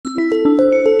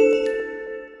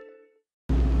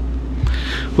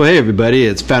Well, hey everybody,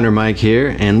 it's Founder Mike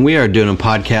here, and we are doing a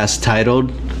podcast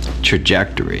titled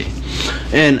Trajectory.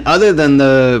 And other than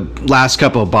the last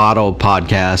couple of bottle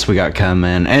podcasts we got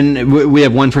coming, and we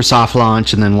have one for soft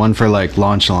launch and then one for like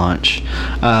launch.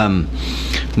 My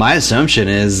assumption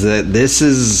is that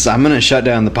I'm going to shut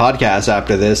down the podcast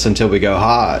after this until we go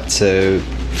hot. So,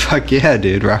 fuck yeah,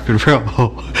 dude, rock and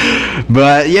roll.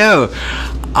 But,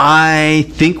 I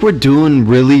think we're doing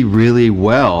really, really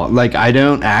well. Like, I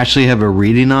don't actually have a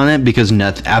reading on it because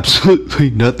absolutely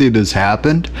nothing has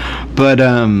happened. But,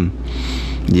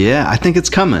 I think it's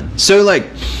coming. So, like,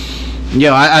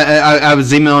 I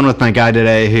was emailing with my guy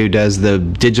today who does the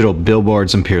digital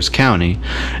billboards in Pierce County.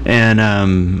 And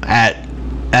at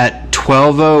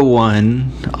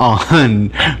 12:01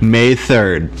 on May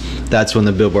 3rd, that's when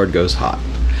the billboard goes hot.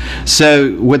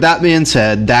 So with that being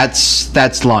said,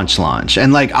 that's launch.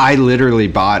 And like I literally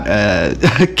bought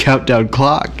a countdown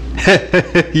clock.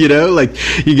 Like you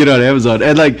get on Amazon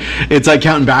and like it's like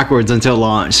counting backwards until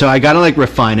launch. So I gotta like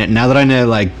refine it now that I know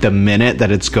like the minute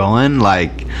that it's going.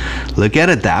 Like look at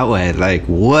it that way. Like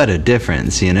what a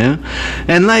difference,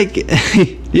 And like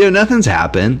nothing's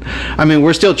happened. I mean,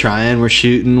 we're still trying, we're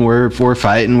shooting, we're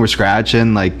fighting, we're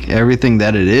scratching, like everything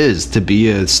that it is to be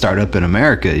a startup in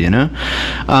America,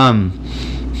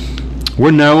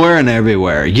 we're nowhere and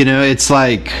everywhere. It's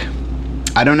like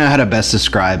I don't know how to best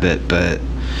describe it, but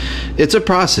it's a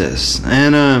process.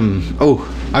 And I'm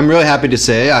really happy to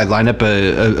say I lined up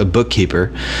a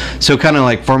bookkeeper, so kind of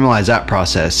like formalize that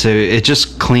process. So it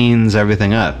just cleans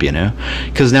everything up,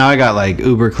 because now I got like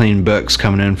uber clean books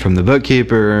coming in from the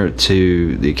bookkeeper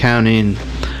to the accounting,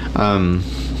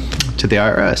 to the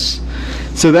IRS.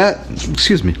 So that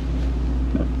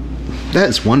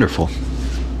is wonderful.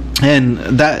 And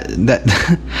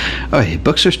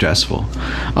books are stressful.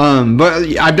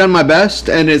 But I've done my best,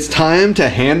 and it's time to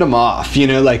hand them off,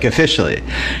 like officially.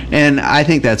 And I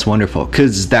think that's wonderful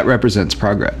because that represents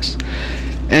progress.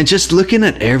 And just looking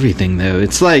at everything, though,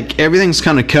 it's like everything's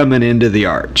kind of coming into the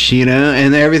arch,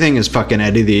 and everything is fucking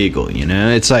Eddie the Eagle,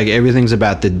 It's like everything's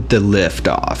about the lift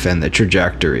off and the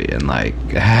trajectory and like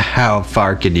how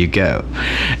far can you go?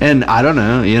 And I don't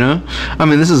know, I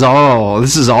mean, this is all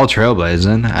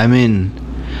trailblazing. I mean,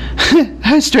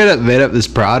 I straight up made up this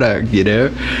product,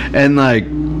 and like,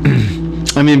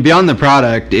 I mean, beyond the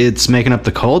product, it's making up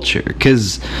the culture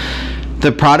because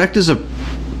the product is a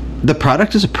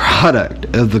product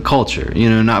of the culture,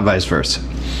 not vice versa.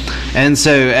 And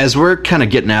so as we're kind of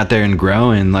getting out there and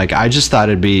growing, like I just thought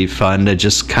it'd be fun to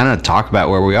just kind of talk about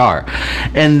where we are.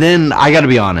 And then I got to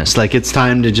be honest, like it's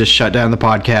time to just shut down the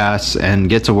podcast and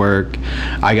get to work.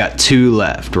 I got 2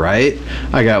 left, right?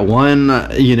 I got one,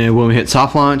 when we hit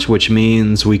soft launch, which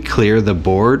means we clear the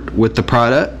board with the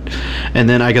product. And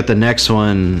then I got the next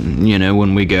one,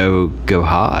 when we go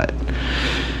hot.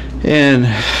 And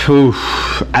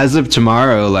as of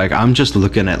tomorrow, like I'm just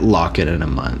looking at locking in a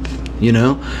month,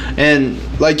 and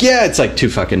like, it's like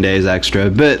 2 fucking days extra,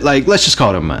 but like, let's just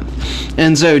call it a month.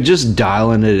 And so just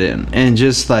dialing it in and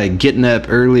just like getting up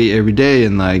early every day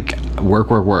and like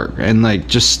work. And like,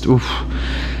 just,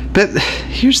 But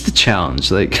here's the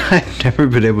challenge. Like I've never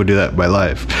been able to do that in my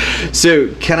life.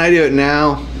 So can I do it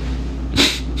now?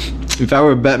 If I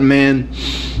were a betting man,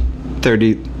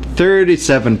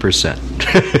 37%.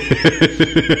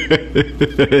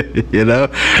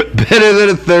 Better than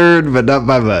a third, but not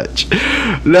by much.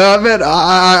 No, I mean,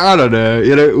 I don't know.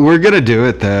 We're gonna do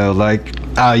it though. Like,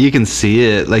 you can see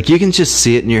it. Like, you can just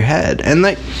see it in your head. And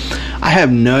like, I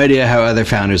have no idea how other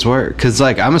founders work because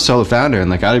like I'm a solo founder and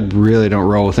like I really don't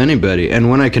roll with anybody. And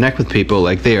when I connect with people,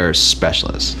 like they are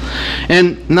specialists,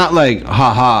 and not like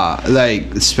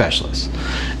like specialists.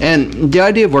 And the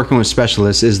idea of working with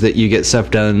specialists is that you get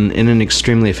stuff done in an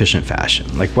extremely efficient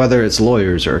fashion, like whether it's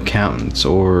lawyers or accountants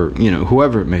or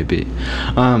whoever it may be.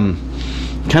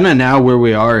 Kind of now where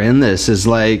we are in this is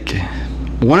like,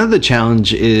 one of the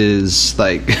challenge is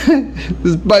like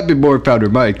this might be more Founder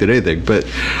Mike than anything, but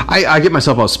I get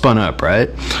myself all spun up, right?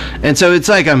 And so it's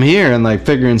like I'm here and like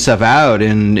figuring stuff out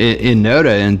in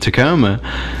Noda in Tacoma,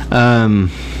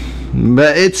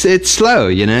 but it's slow,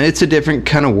 it's a different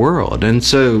kind of world. And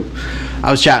so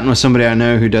I was chatting with somebody I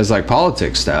know who does like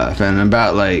politics stuff and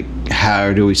about like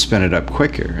how do we spin it up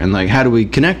quicker and like how do we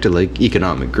connect to like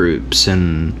economic groups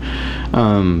and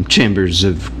chambers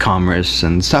of commerce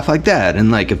and stuff like that,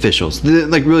 and like officials that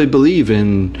like really believe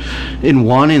in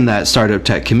wanting that startup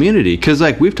tech community, because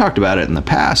like we've talked about it in the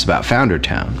past about Founder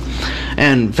Town,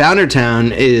 and Founder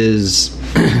Town is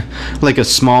like a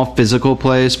small physical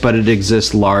place, but it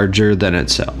exists larger than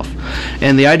itself.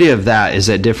 And the idea of that is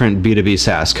that different B2B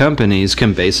SaaS companies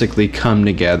can basically come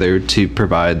together to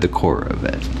provide the core of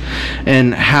it.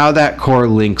 And how that core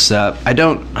links up, I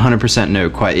don't 100% know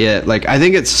quite yet. Like, I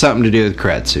think it's something to do with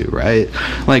Keiretsu, right?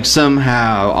 Like,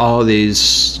 somehow all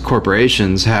these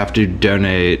corporations have to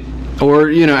donate or,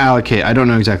 you know, allocate. I don't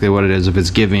know exactly what it is, if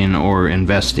it's giving or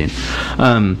investing,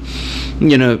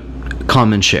 you know,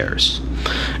 common shares.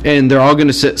 And they're all going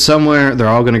to sit somewhere. They're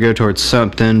all going to go towards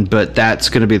something, but that's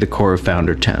going to be the core of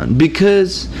Founder Town.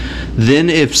 Because then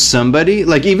if somebody,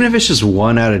 like, even if it's just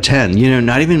 1 out of 10, you know,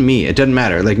 not even me, it doesn't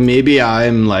matter. Like, maybe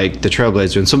I'm like the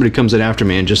trailblazer and somebody comes in after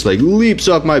me and just like leaps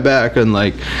off my back and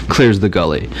like clears the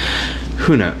gully.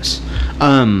 Who knows?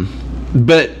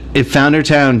 But if Founder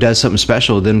Town does something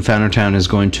special, then Founder Town is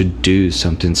going to do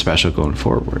something special going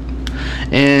forward.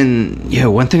 And yeah,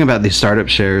 one thing about these startup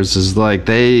shares is like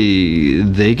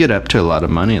they get up to a lot of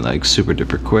money like super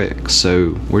duper quick.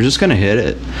 So we're just gonna hit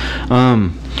it.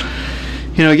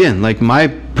 You know, again, like my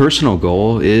personal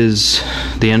goal is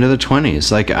the end of the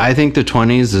 20s. Like, I think the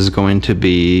 20s is going to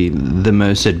be the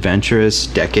most adventurous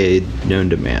decade known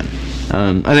to man.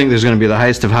 I think there's going to be the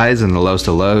highest of highs and the lowest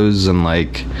of lows, and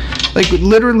like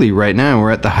literally right now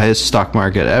we're at the highest stock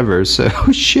market ever. So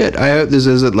shit, I hope this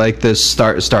isn't like this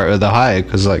start of the high,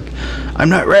 because like I'm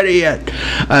not ready yet.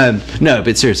 No,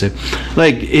 but seriously,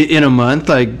 like in a month,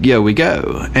 like yeah, we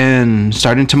go, and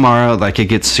starting tomorrow, like it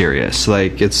gets serious.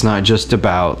 Like it's not just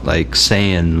about like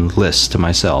saying lists to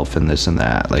myself and this and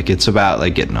that. Like it's about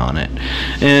like getting on it.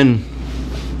 And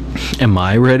am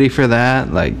I ready for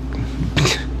that? Like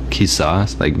key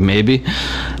sauce, like maybe,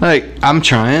 like I'm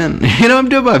trying, you know, I'm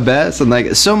doing my best, and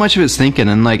like so much of it's thinking,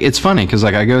 and like it's funny because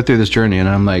like I go through this journey and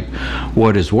I'm like,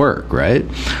 what is work, right?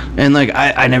 And like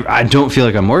I don't feel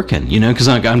like I'm working, you know, because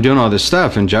like I'm doing all this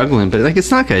stuff and juggling, but like it's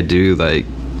not like I do like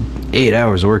 8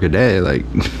 hours of work a day. Like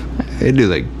I do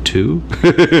like 2.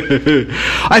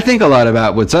 I think a lot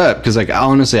about what's up because like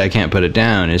honestly I can't put it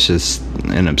down. It's just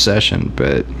an obsession.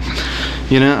 But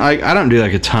you know, I don't do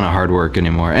like a ton of hard work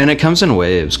anymore, and it comes in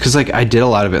waves because like I did a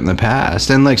lot of it in the past,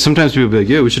 and like sometimes people be like,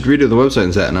 yeah, we should redo the website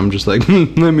and that, and I'm just like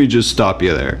let me just stop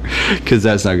you there, because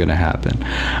that's not gonna happen.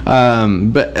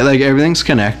 But like everything's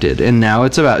connected, and now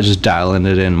it's about just dialing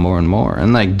it in more and more.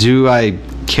 And like, do I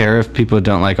care if people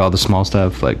don't like all the small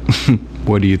stuff? Like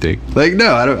what do you think? Like,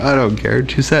 no, I don't care.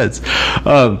 2 cents.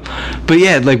 But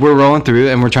yeah, like we're rolling through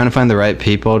and we're trying to find the right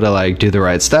people to like do the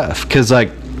right stuff. Cause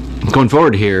like going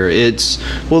forward here, it's,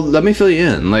 well, let me fill you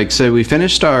in. Like, so we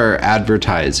finished our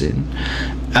advertising,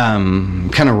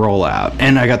 kind of rollout,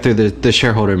 and I got through the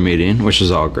shareholder meeting, which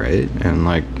was all great. And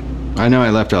like, I know I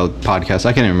left a podcast.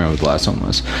 I can't even remember what the last one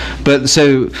was. But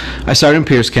so I started in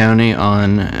Pierce County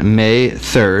on May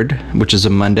 3rd, which is a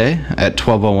Monday at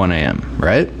 12:01 a.m.,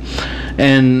 right?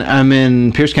 And I'm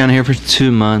in Pierce County here for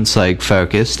 2 months, like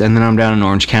focused. And then I'm down in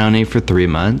Orange County for 3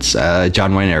 months,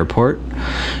 John Wayne Airport.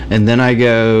 And then I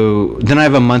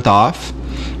have a month off.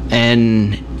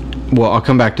 And, well, I'll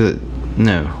come back to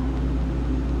no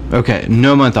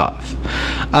month off.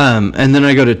 And then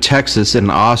I go to Texas in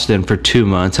Austin for 2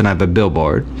 months, and I have a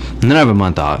billboard. And then I have a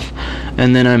month off.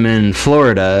 And then I'm in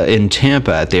Florida, in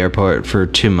Tampa at the airport for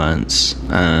 2 months.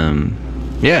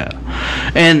 Yeah.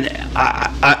 And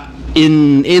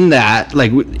in that,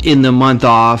 like in the month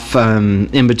off,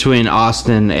 in between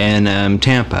Austin and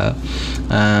Tampa,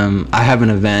 I have an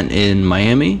event in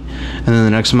Miami, and then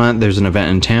the next month there's an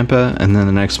event in Tampa, and then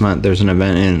the next month there's an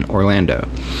event in Orlando.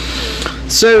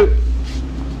 So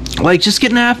like just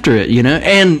getting after it, you know.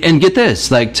 And get this,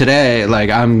 like today, like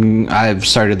I've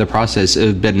started the process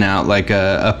of bidding out like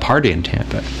a party in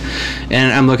Tampa,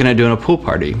 and I'm looking at doing a pool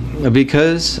party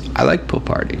because I like pool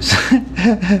parties.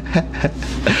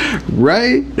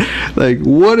 Right? Like,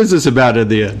 what is this about at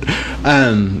the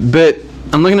end? But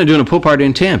I'm looking at doing a pool party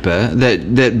in Tampa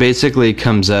that basically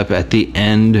comes up at the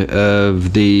end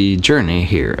of the journey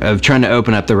here of trying to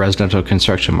open up the residential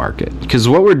construction market. Because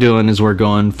what we're doing is we're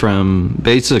going from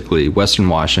basically Western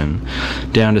Washington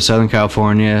down to Southern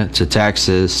California to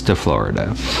Texas to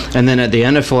Florida. And then at the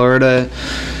end of Florida,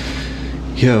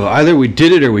 either we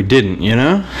did it or we didn't, you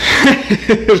know?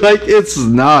 Like, it's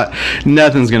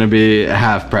nothing's going to be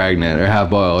half pregnant or half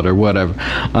boiled or whatever.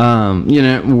 You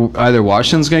know, either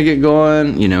Washington's going to get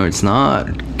going, you know, it's not.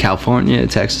 California,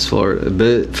 Texas, Florida,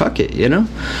 but fuck it, you know?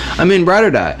 I mean, ride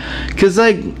or die. Because,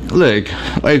 like, look,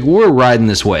 like, we're riding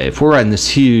this wave. We're riding this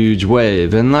huge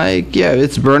wave. And, like, yeah,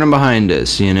 it's burning behind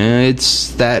us, you know?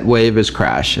 That wave is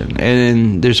crashing.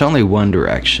 And there's only one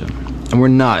direction. And we're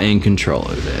not in control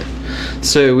of it.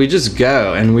 So we just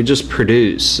go and we just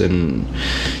produce. And,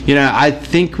 you know, I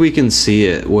think we can see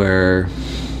it where,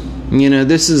 you know,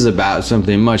 this is about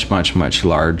something much, much, much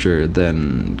larger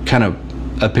than kind of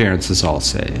appearances all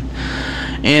say.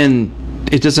 And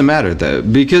it doesn't matter, though,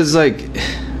 because, like,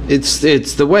 it's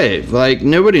the wave. Like,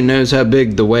 nobody knows how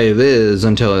big the wave is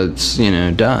until it's, you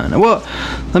know, done. Well,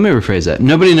 let me rephrase that.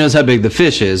 Nobody knows how big the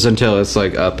fish is until it's,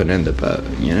 like, up and in the boat,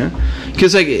 you know?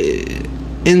 Because, like,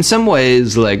 in some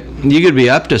ways, like, you could be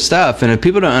up to stuff, and if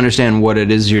people don't understand what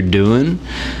it is you're doing,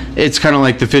 it's kind of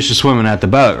like the fish is swimming at the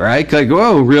boat, right? Like,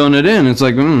 whoa, reeling it in. It's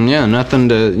like, yeah, nothing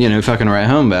to, you know, fucking write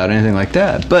home about, anything like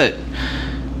that. But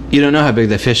you don't know how big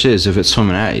that fish is if it's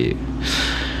swimming at you.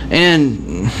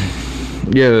 And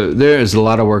there is a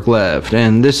lot of work left,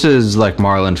 and this is like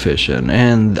marlin fishing,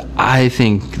 and I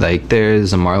think like there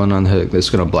is a marlin on the hook that's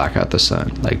gonna black out the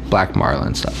sun, like black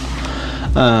marlin stuff.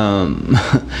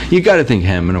 You got to think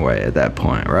Hemingway at that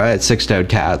point, right? Six-toed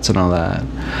cats and all that.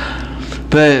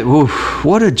 But oof,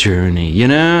 what a journey, you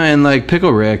know? And like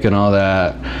Pickle Rick and all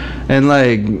that. And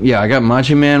like, yeah, I got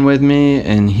Machi Man with me,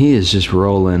 and he is just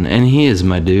rolling, and he is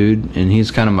my dude, and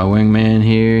he's kind of my wingman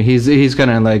here. He's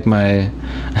kind of like my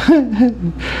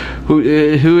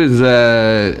who is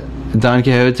Don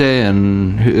Quixote,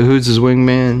 and who's his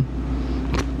wingman?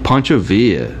 Pancho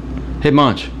Villa. Hey,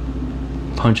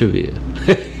 Pancho Villa.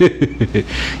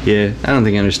 Yeah, I don't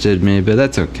think he understood me, but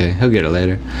that's okay. He'll get it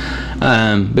later.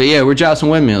 But yeah, we're jousting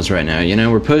windmills right now. You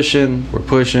know, we're pushing,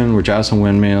 we're jousting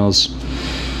windmills.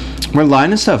 We're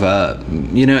lining stuff up.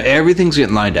 You know, everything's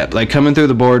getting lined up. Like coming through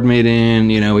the board meeting,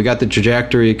 you know, we got the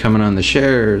trajectory coming on the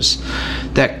shares.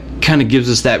 That kind of gives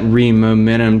us that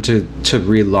momentum to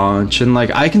relaunch. And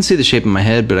like I can see the shape in my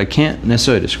head, but I can't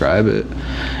necessarily describe it.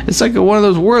 It's like one of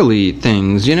those whirly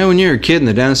things. You know, when you're a kid in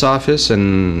the dentist's office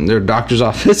and their doctor's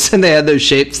office and they had those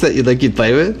shapes that you'd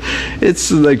play with.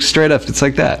 It's like straight up, it's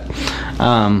like that.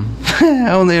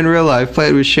 Only in real life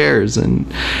played with shares,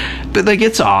 but like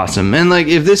it's awesome. And like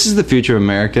if this is the future of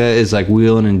America, is like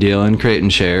wheeling and dealing, creating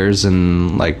shares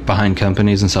and like behind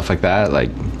companies and stuff like that,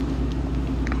 like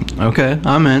okay,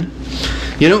 I'm in.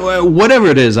 You know, whatever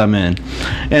it is, I'm in.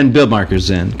 And Build Marker's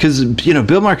in. Because, you know,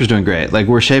 Build Marker's doing great. Like,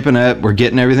 we're shaping up. We're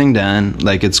getting everything done.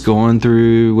 Like, it's going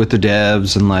through with the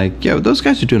devs. And, like, yo, those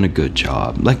guys are doing a good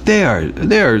job. Like, they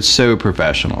are so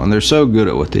professional. And they're so good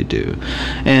at what they do.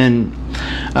 And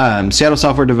Seattle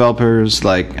software developers,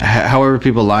 like, however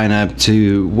people line up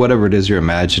to whatever it is you're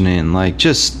imagining, like,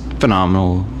 just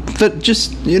phenomenal.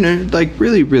 Just, you know, like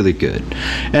really, really good.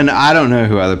 And I don't know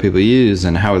who other people use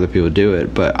and how other people do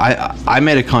it, but I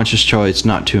made a conscious choice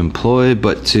not to employ,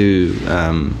 but to,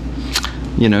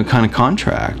 you know, kind of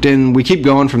contract. And we keep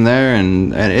going from there,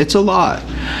 and it's a lot.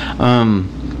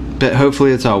 But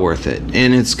hopefully it's all worth it.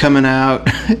 And it's coming out,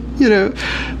 you know,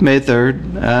 May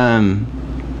 3rd.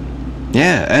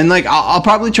 Yeah, and like I'll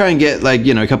probably try and get like,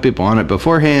 you know, a couple people on it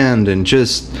beforehand and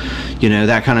just, you know,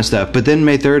 that kind of stuff. But then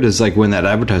May 3rd is like when that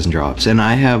advertising drops, and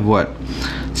I have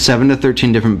 7 to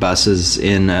 13 different buses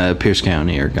in Pierce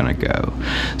County are gonna go,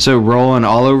 so rolling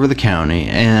all over the county.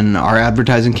 And our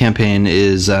advertising campaign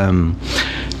is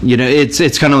you know,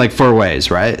 it's kind of like 4 ways,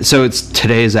 right? So it's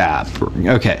today's app.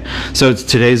 Okay, so it's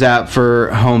today's app for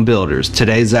home builders,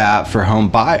 today's app for home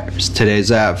buyers,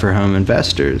 today's app for home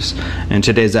investors, and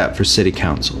today's app for city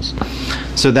councils.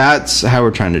 So that's how we're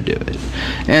trying to do it.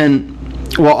 And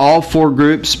will all 4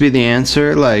 groups be the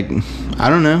answer? Like,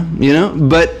 I don't know, you know,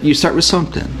 but you start with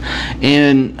something.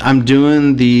 And I'm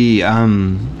doing the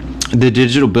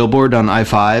digital billboard on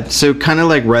I-5, so kind of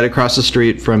like right across the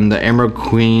street from the Emerald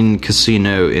Queen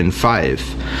Casino in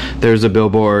Fife, there's a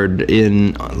billboard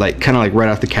in like kind of like right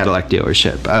off the Cadillac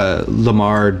dealership,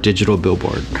 Lamar digital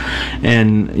billboard,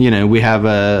 and you know we have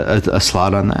a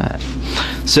slot on that.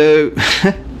 So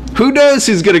who knows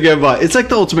who's gonna go by? It's like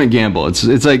the ultimate gamble.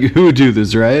 It's like, who would do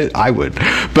this, right? I would,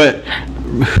 but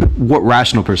what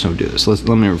rational person would do this? Let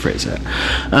me rephrase that.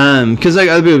 Because like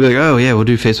other people would be like, oh yeah, we'll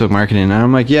do Facebook marketing, and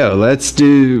I'm like, yo,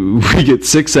 we get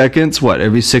 6 seconds,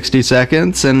 every 60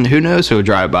 seconds, and who knows who'll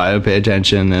drive by and pay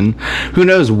attention, and who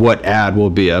knows what ad will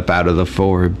be up out of the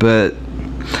 4. But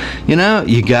you know,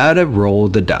 you gotta roll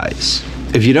the dice.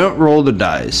 If you don't roll the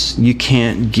dice, you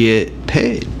can't get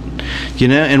paid. You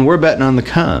know, and we're betting on the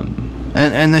come.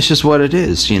 And that's just what it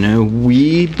is, you know.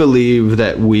 We believe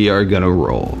that we are going to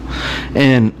roll.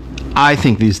 And I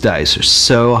think these dice are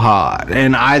so hot.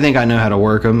 And I think I know how to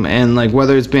work them. And, like,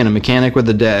 whether it's being a mechanic with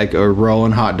a deck or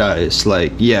rolling hot dice,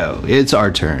 like, yo, it's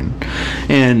our turn.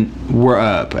 And we're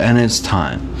up. And it's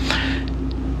time.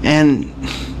 And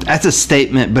that's a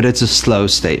statement, but it's a slow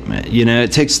statement. You know,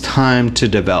 it takes time to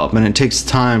develop, and it takes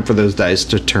time for those dice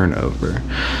to turn over.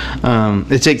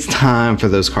 It takes time for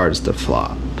those cards to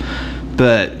flop.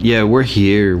 But yeah, we're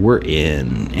here, we're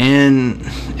in, and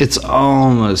it's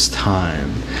almost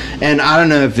time. And I don't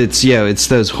know if it's, it's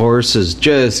those horses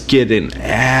just getting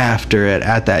after it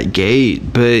at that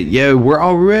gate, but we're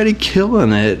already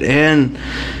killing it, and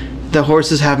the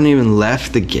horses haven't even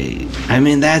left the gate. I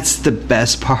mean, that's the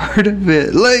best part of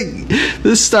it. Like,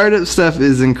 this startup stuff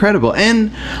is incredible.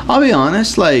 And I'll be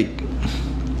honest, like,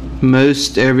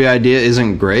 most every idea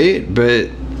isn't great, but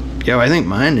I think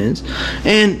mine is.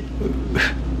 And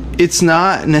it's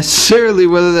not necessarily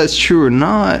whether that's true or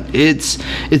not. It's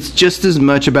just as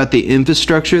much about the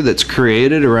infrastructure that's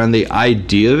created around the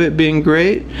idea of it being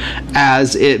great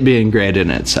as it being great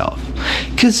in itself.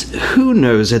 Because who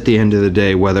knows at the end of the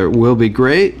day whether it will be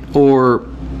great or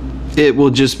it will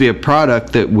just be a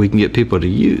product that we can get people to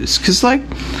use. Because, like,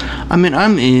 I mean,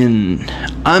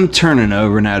 I'm turning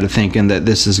over now to thinking that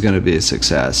this is going to be a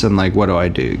success. And, like, what do I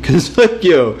do? Because, like,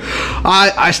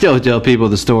 I still tell people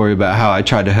the story about how I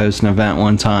tried to host an event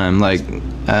one time. Like,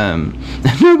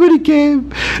 nobody came.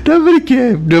 It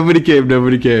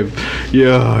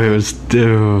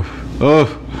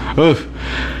was,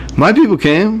 my people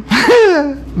came.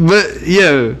 But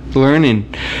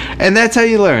learning, and that's how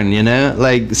you learn,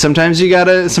 like sometimes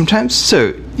let's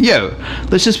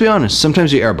just be honest,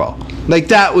 sometimes you airball. Like,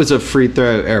 that was a free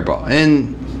throw airball,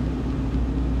 and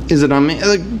is it on me?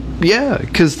 Like,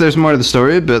 because there's more to the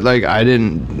story, but like I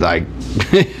didn't I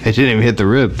didn't even hit the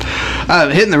rim.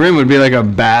 Hitting the rim would be like a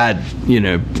bad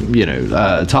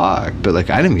talk, but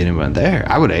like I didn't get anyone there.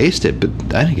 I would have aced it, but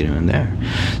I didn't get anyone there.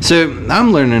 So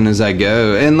I'm learning as I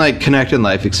go, and like connecting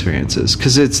life experiences,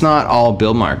 because it's not all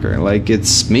Bill Marker. Like,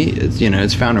 it's me.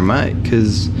 It's Founder Mike,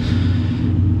 because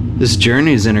this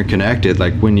journey is interconnected.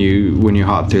 Like when you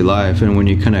hop through life and when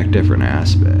you connect different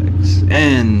aspects,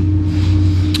 and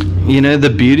the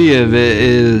beauty of it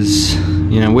is,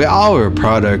 we all are a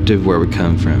product of where we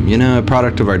come from. A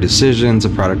product of our decisions, a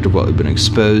product of what we've been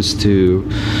exposed to,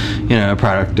 a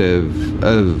product of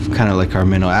kind of like our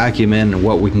mental acumen and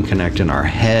what we can connect in our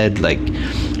head, like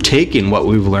taking what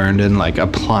we've learned and like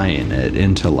applying it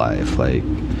into life. Like,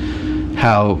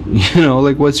 how,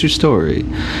 like, what's your story?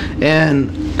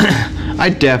 And I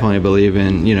definitely believe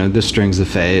in, the strings of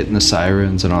fate and the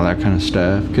sirens and all that kind of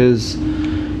stuff, because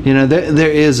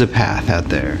there is a path out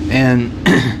there. And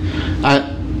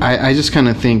I just kind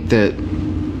of think that,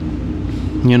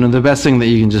 the best thing that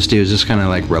you can just do is just kind of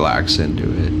like relax into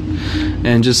it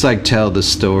and just like tell the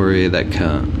story that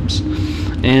comes.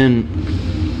 And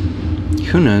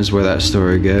who knows where that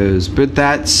story goes, but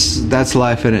that's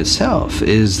life in itself,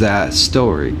 is that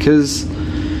story. Because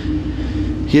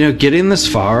getting this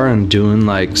far and doing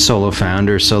like solo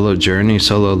founder, solo journey,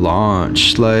 solo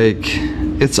launch, like,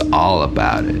 it's all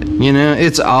about it.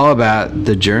 It's all about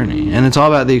the journey, and it's all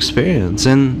about the experience.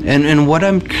 And what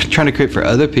I'm trying to create for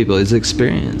other people is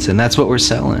experience, and that's what we're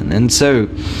selling. And so,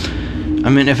 I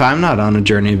mean, if I'm not on a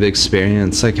journey of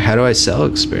experience, like, how do I sell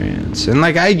experience? And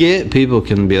like, I get people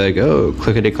can be like, oh,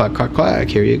 clickety clack clack clack,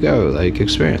 here you go, like,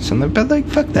 experience. And but like,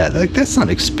 fuck that. Like, that's not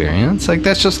experience. Like,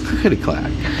 that's just clickety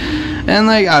clack. And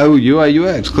like, oh, UI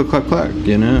UX, click clack clack,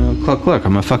 cluck cluck,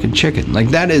 I'm a fucking chicken. Like,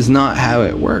 that is not how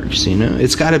it works.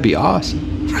 It's got to be awesome.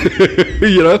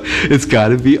 It's got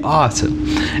to be awesome.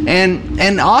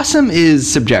 And awesome is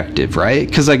subjective, right?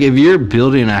 Because like, if you're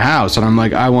building a house and I'm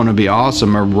like, I want to be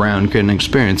awesome around creating an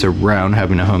experience around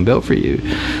having a home built for you,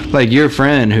 like your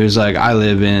friend who's like, I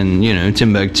live in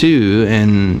Timbuktu,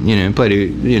 and play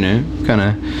to kind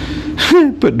of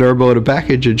put Durable in a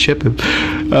package and ship him.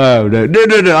 Oh, no.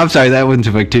 I'm sorry. That wasn't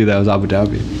Timbuktu. That was Abu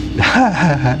Dhabi.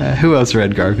 Who else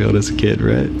read Garfield as a kid,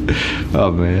 right?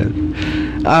 Oh, man.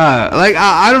 Like,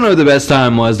 I don't know what the best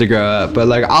time was to grow up, but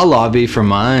like, I'll lobby for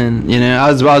mine.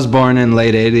 I was born in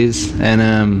late 80s, and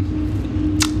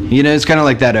it's kind of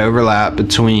like that overlap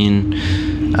between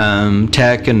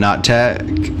tech and not tech.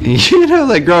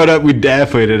 Like, growing up, we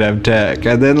definitely didn't have tech.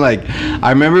 And then like, I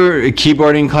remember a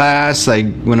keyboarding class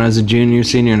like when I was a junior,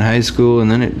 senior in high school, and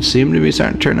then it seemed to be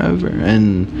starting to turn over,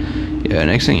 and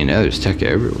next thing you know, there's tech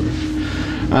everywhere.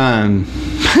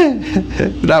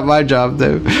 Not my job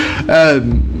though.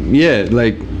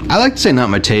 Like, I like to say not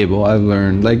my table. I've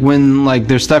learned, like, when, like,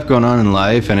 there's stuff going on in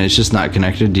life and it's just not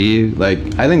connected to you, like,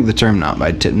 I think the term not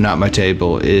my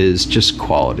table is just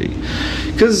quality,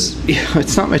 because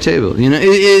it's not my table, you know.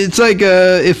 It's like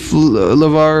if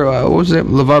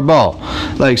LeVar Ball,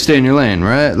 like, stay in your lane,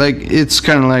 right? Like, it's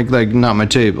kind of like not my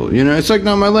table, you know. It's like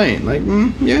not my lane. Like,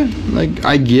 yeah, like,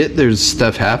 I get there's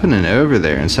stuff happening over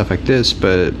there and stuff like this,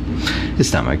 but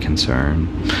it's not my concern.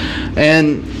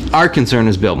 And our concern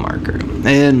is Build Marker.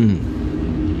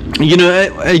 And, you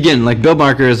know, again, like, Build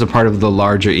Marker is a part of the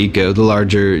larger eco, the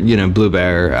larger, you know, Blue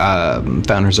Bear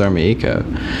Founders Army eco.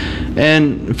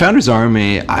 And Founders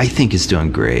Army, I think, is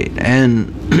doing great.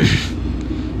 And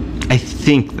I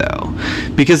think, though,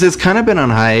 because it's kind of been on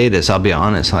hiatus, I'll be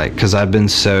honest, like, because I've been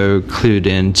so clued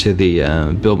into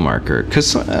the Build Marker,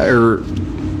 Build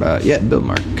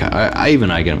Marker. I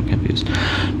get them confused,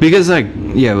 because, like,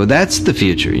 yeah, well, that's the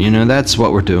future, you know. That's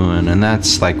what we're doing, and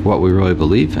that's, like, what we really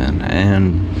believe in.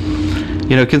 And,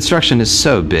 you know, construction is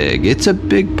so big. It's a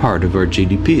big part of our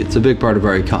GDP. It's a big part of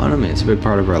our economy. It's a big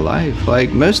part of our life.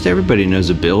 Like, most everybody knows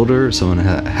a builder, someone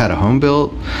had a home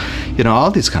built, you know,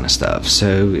 all these kind of stuff.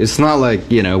 So it's not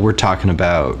like, you know, we're talking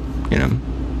about, you know,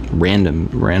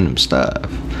 random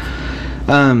stuff.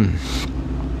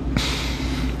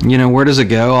 You know, where does it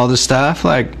go, all this stuff?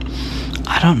 Like,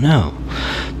 I don't know.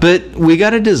 But we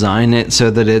got to design it so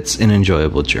that it's an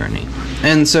enjoyable journey.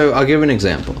 And so I'll give an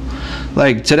example.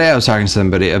 Like, today I was talking to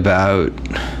somebody about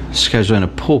scheduling a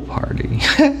pool party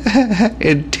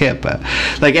in Tampa.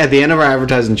 Like, at the end of our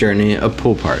advertising journey, a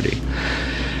pool party.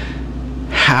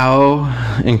 How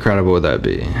incredible would that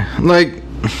be? Like,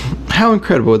 how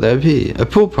incredible would that be? A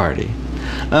pool party.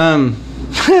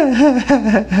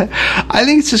 I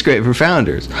think it's just great for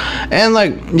founders. And,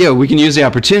 like, you know, we can use the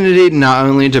opportunity not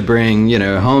only to bring, you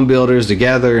know, home builders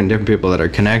together and different people that are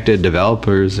connected,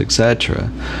 developers, etc.,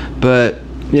 but,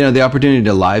 you know, the opportunity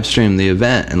to live stream the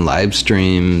event and live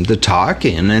stream the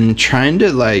talking and trying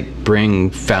to, like, bring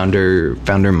Founder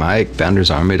Mike,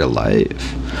 Founders Army to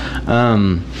life.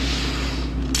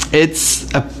 It's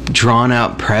a drawn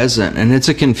out present, and it's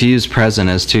a confused present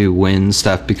as to when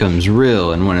stuff becomes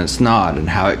real and when it's not, and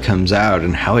how it comes out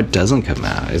and how it doesn't come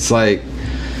out. It's like,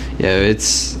 you know,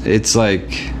 it's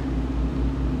like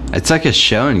a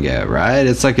show and go, right?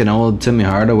 It's like an old Timmy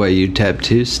Hardaway UTEP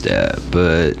two-step,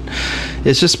 but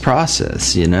it's just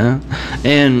process, you know?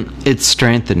 And it's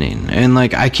strengthening. And,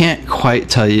 like, I can't quite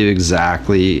tell you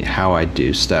exactly how I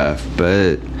do stuff,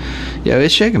 but, yeah,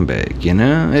 it's shake and bake, you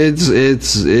know? It's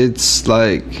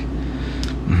like,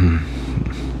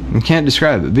 I can't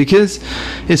describe it, because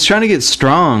it's trying to get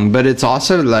strong, but it's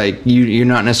also like you're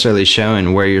not necessarily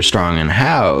showing where you're strong and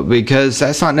how, because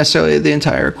that's not necessarily the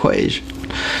entire equation.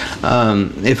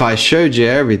 If I showed you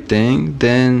everything,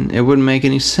 then it wouldn't make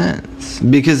any sense,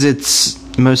 because it's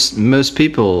most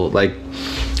people, like,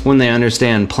 when they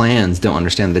understand plans, don't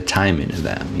understand the timing of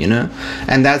them, you know?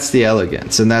 And that's the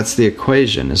elegance, and that's the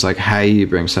equation, is like how you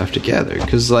bring stuff together.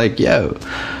 Because, like, yo,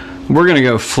 we're going to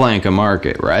go flank a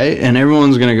market, right? And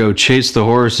everyone's going to go chase the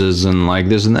horses and, like,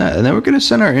 this and that. And then we're going to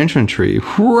send our infantry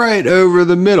right over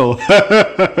the middle,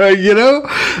 you know?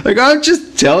 Like, I'm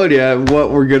just telling you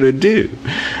what we're going to do.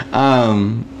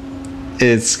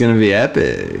 It's going to be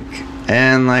epic.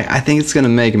 And, like, I think it's going to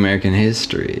make American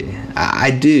history.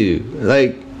 I do.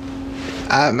 Like,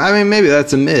 I mean, maybe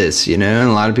that's a miss, you know, and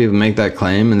a lot of people make that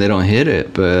claim and they don't hit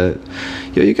it, but,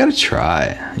 yo, you gotta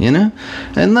try, you know?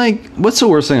 And, like, what's the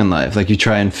worst thing in life? Like, you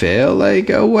try and fail? Like,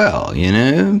 oh, well, you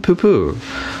know? Poo-poo.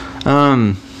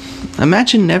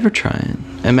 Imagine never trying.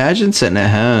 Imagine sitting at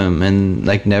home and,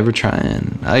 like, never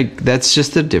trying. Like, that's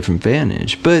just a different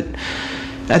vantage. But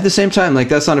at the same time, like,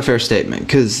 that's not a fair statement,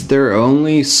 because there are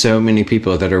only so many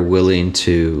people that are willing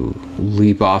to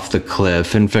leap off the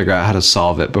cliff and figure out how to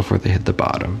solve it before they hit the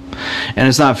bottom. And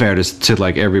it's not fair to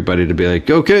like, everybody to be like,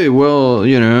 okay, well,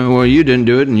 you know, well, you didn't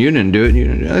do it, and you didn't do it, and you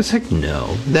didn't do it. It's like,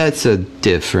 no, that's a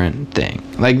different thing.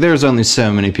 Like, there's only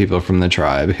so many people from the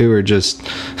tribe who are just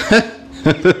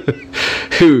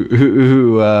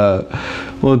who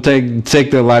will take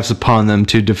their lives upon them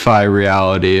to defy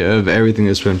reality of everything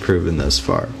that's been proven thus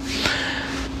far.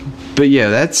 But yeah,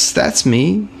 that's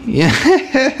me. Yeah,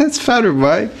 that's Founder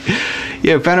Mike.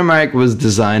 Yeah, Founder Mike was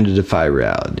designed to defy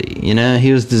reality. You know,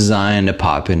 he was designed to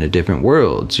pop into different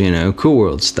worlds, you know, Cool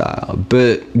World style.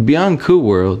 But beyond Cool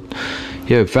World,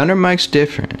 Founder Mike's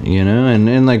different,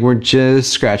 and like we're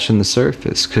just scratching the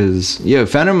surface, because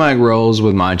Founder Mike rolls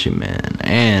with Machi Man,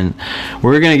 and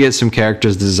we're gonna get some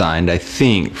characters designed, I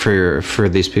think, for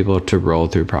these people to roll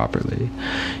through properly,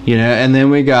 and then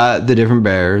we got the different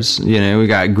bears. We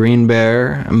got Green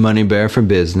Bear, Money Bear for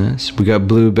business. We got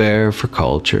Blue Bear for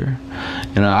culture.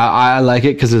 I like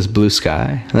it because it's blue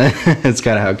sky. It's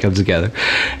kind of how it comes together.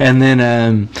 And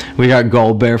then we got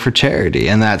Gold Bear for charity,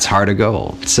 and that's Heart of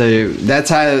Gold. So that's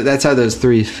how those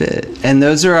three fit. And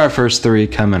those are our first three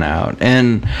coming out.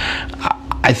 And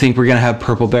I think we're going to have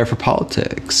Purple Bear for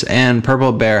politics. And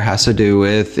Purple Bear has to do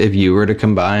with if you were to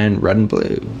combine red and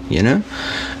blue,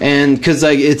 And because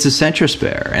like it's a centrist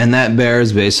bear, and that bear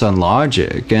is based on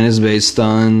logic, and is based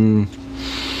on...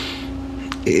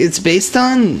 It's based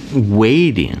on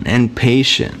waiting and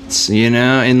patience,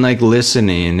 and like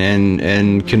listening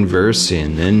and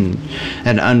conversing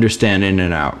and understanding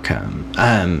an outcome.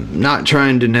 Not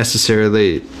trying to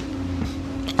necessarily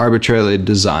arbitrarily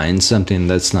design something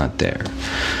that's not there.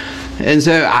 And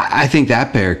so I think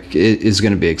that bear is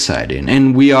going to be exciting.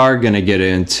 And we are going to get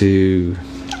into...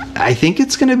 I think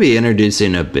it's going to be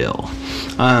introducing a bill.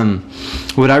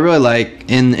 What I really like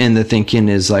in the thinking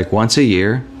is like once a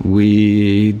year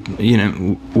we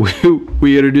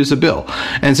introduce a bill,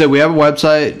 and so we have a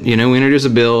website. We introduce a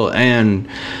bill, and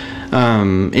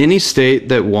any state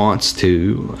that wants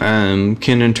to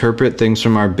can interpret things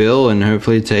from our bill and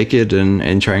hopefully take it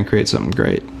and try and create something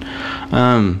great.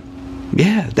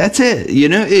 Yeah, that's it.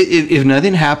 If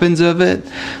nothing happens of it,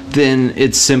 then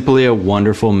it's simply a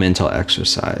wonderful mental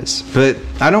exercise. But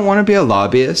I don't want to be a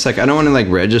lobbyist. Like, I don't want to like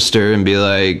register and be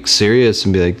like serious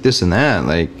and be like this and that.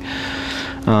 Like,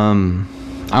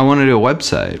 I want to do a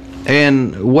website.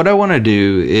 And what I want to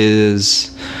do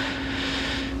is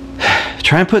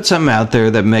try and put something out there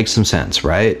that makes some sense,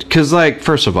 right? Because, like,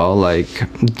 first of all, like,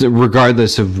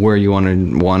 regardless of where you want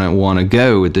to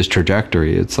go with this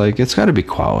trajectory, it's like it's got to be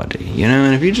quality,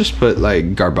 And if you just put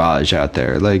like garbage out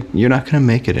there, like you're not going to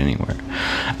make it anywhere.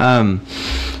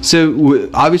 So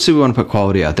obviously we want to put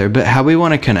quality out there, but how we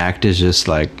want to connect is just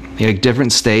like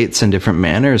different states and different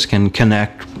manners can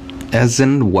connect. As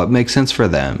in what makes sense for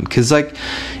them. Because, like,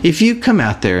 if you come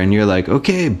out there and you're like,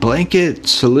 okay, blanket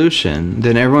solution,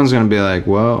 then everyone's going to be like,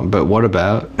 well, but what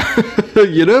about?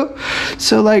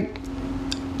 So, like,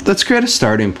 let's create a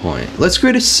starting point. Let's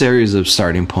create a series of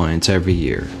starting points every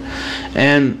year.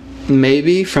 And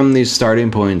maybe from these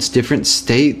starting points, different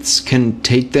states can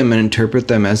take them and interpret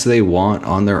them as they want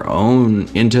on their own,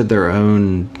 into their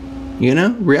own,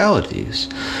 realities.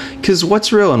 Because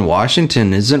what's real in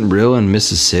Washington isn't real in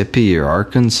Mississippi or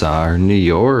Arkansas or New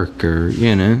York or,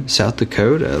 South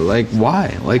Dakota. Like,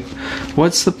 why? Like,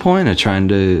 what's the point of trying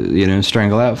to,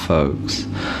 strangle out folks?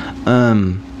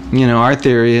 Our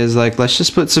theory is like, let's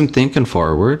just put some thinking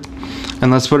forward,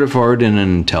 and let's put it forward in an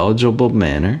intelligible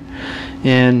manner.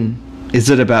 And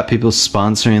is it about people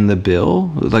sponsoring the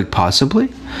bill? Like, possibly?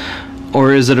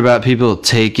 Or is it about people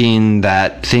taking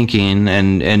that thinking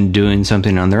and doing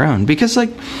something on their own? Because, like,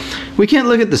 we can't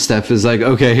look at the stuff as like,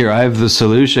 okay, here, I have the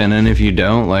solution, and if you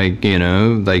don't, like,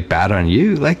 like, bad on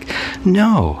you. Like,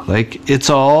 no. Like, it's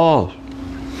all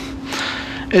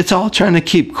trying to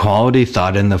keep quality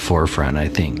thought in the forefront, I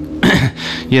think.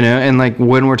 And, like,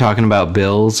 when we're talking about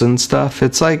bills and stuff,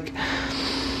 it's like,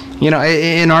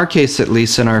 in our case, at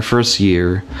least in our first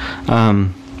year,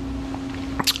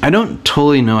 I don't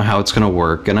totally know how it's going to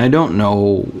work, and I don't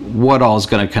know what all is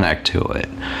going to connect to it.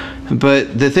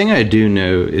 But the thing I do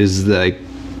know is that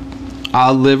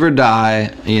I'll live or die,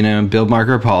 build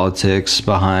marker politics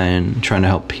behind trying to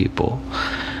help people.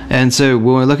 And so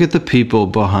when we look at the people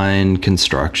behind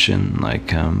construction,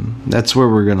 like, that's where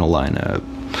we're going to line up.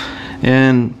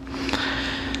 And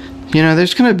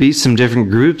there's going to be some different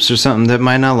groups or something that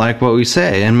might not like what we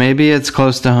say. And maybe it's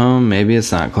close to home, maybe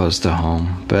it's not close to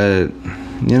home. But,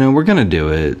 we're going to do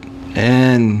it.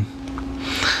 And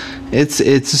it's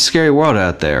a scary world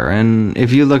out there. And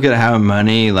if you look at how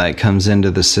money, like, comes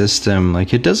into the system,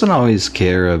 like, it doesn't always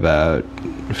care about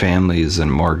families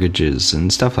and mortgages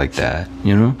and stuff like that,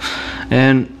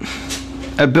 And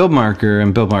at Build Marker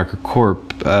and Build Marker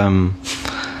Corp, that's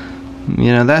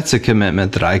a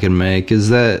commitment that I can make, is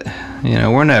that,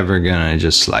 we're never going to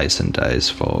just slice and dice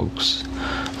folks.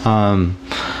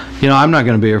 I'm not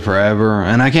going to be here forever,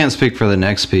 and I can't speak for the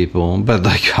next people, but,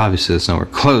 like, obviously it's nowhere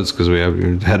close because we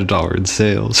haven't had $1 in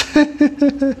sales,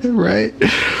 right?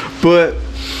 But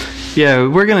yeah,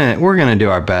 we're gonna do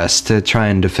our best to try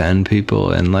and defend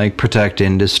people and, like, protect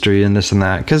industry and this and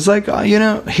that. Because, like,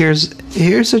 here's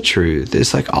the truth.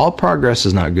 It's like all progress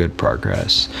is not good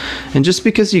progress, and just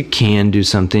because you can do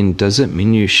something doesn't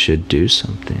mean you should do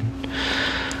something.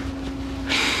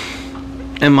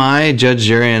 am I judge,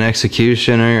 jury, and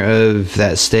executioner of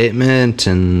that statement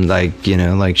and like, you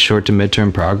know, like short to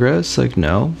midterm progress? Like,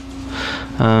 no.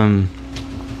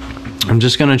 I'm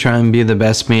just gonna try and be the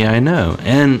best me I know.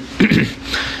 And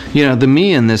you know, the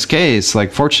me in this case,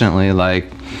 like, fortunately, like,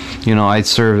 you know, I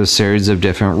serve a series of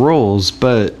different roles,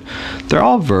 but they're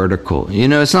all vertical. You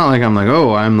know, it's not like I'm like,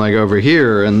 oh, I'm like over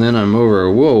here and then I'm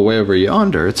over, whoa, way over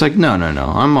yonder. It's like, no.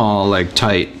 I'm all like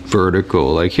tight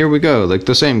vertical. Like, here we go. Like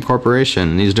the same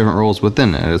corporation, these different roles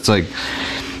within it. It's like,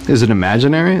 is it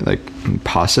imaginary? Like,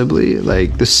 possibly.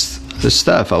 Like this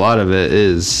stuff, a lot of it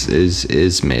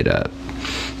is made up,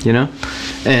 you know?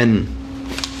 And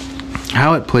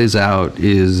how it plays out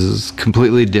is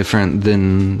completely different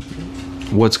than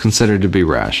what's considered to be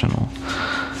rational,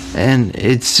 and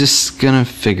it's just gonna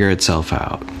figure itself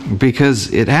out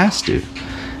because it has to.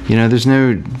 You know, there's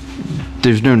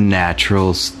no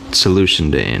natural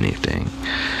solution to anything,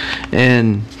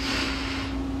 and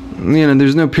you know,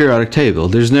 there's no periodic table.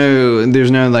 There's no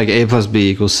like A plus B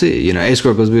equals C. You know, A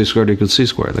squared plus B squared equals C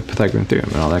squared, like Pythagorean theorem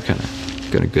and all that kind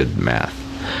of good math.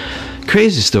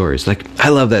 Crazy stories. Like, I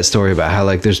love that story about how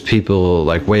like there's people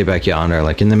like way back yonder,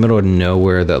 like in the middle of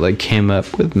nowhere, that like came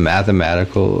up with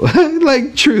mathematical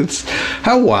like truths.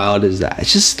 How wild is that?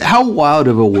 It's just, how wild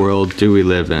of a world do we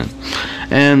live in?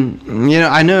 And you know,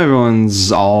 I know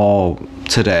everyone's all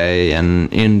today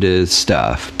and into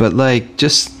stuff, but like,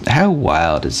 just how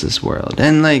wild is this world?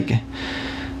 And like,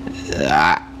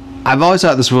 I've always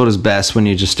thought this world is best when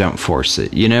you just don't force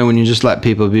it, you know, when you just let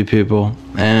people be people,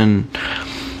 and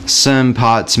some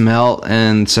pots melt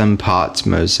and some pots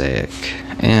mosaic,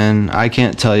 and I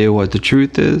can't tell you what the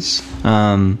truth is.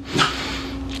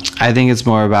 I think it's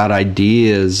more about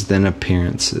ideas than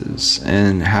appearances,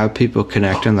 and how people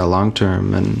connect in the long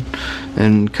term,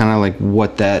 and kind of like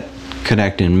what that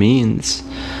connecting means.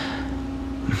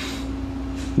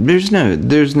 There's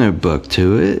no book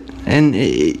to it, and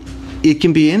it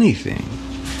can be anything.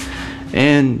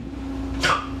 And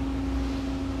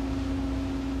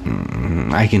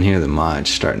I can hear the mod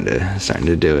starting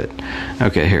to do it.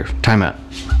 Okay, here, time out.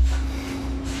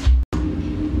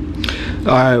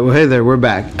 Alright, well, hey there, we're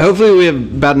back. Hopefully we have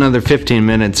about another 15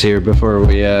 minutes here before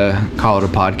we call it a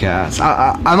podcast.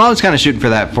 I'm always kind of shooting for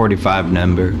that 45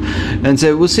 number, and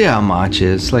so we'll see how Mach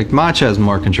is. Like, Mach has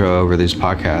more control over these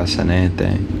podcasts than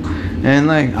anything. And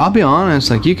like, I'll be honest,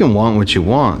 like, you can want what you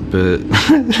want, but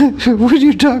when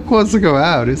your duck wants to go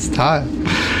out, it's time.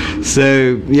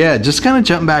 So yeah, just kind of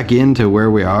jump back into where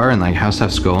we are and like how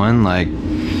stuff's going. Like,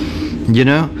 you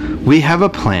know, we have a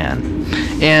plan,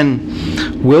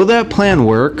 and will that plan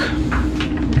work?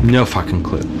 No fucking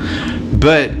clue.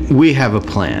 But we have a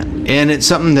plan, and it's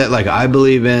something that like I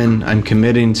believe in, I'm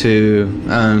committing to.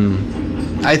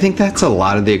 I think that's a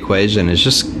lot of the equation, is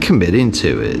just committing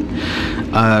to it.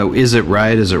 Is it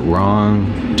right? Is it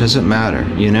wrong? Doesn't matter,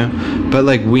 you know? But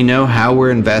like, we know how we're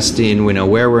investing, we know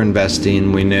where we're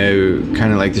investing, we know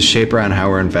kind of like the shape around how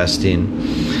we're investing.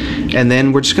 And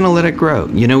then we're just going to let it grow.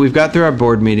 You know, we've got through our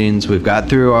board meetings, we've got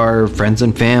through our friends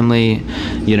and family,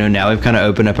 you know, now we've kind of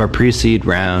opened up our pre-seed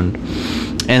round.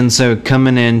 And so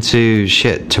coming into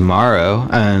tomorrow,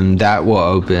 that will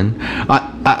open.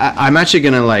 I'm actually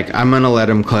gonna I'm gonna let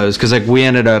them close, because like we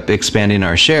ended up expanding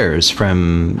our shares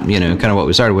from, you know, kind of what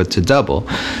we started with to double,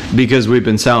 because we've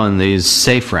been selling these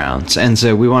safe rounds, and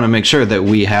so we want to make sure that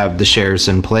we have the shares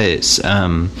in place,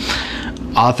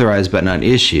 authorized but not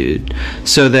issued,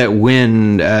 so that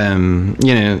when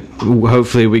you know,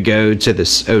 hopefully we go to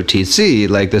this OTC,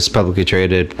 like this publicly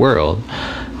traded world,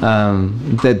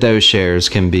 that those shares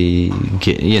can be,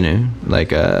 you know, like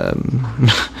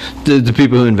the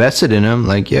people who invested in them,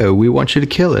 like, yo, we want you to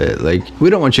kill it. Like,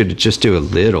 we don't want you to just do a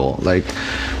little, like,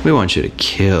 we want you to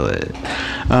kill it.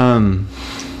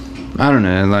 I don't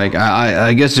know, like,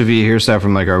 I guess if you hear stuff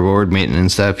from like our board meeting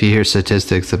and stuff, you hear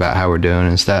statistics about how we're doing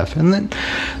and stuff, and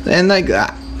like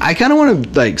I kind of want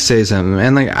to like say something,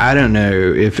 and like, I don't know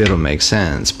if it'll make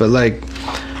sense, but like,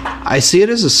 I see it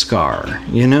as a scar,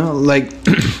 you know, like,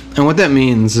 and what that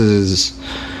means is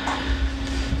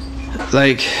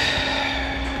like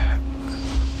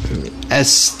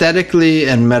aesthetically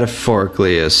and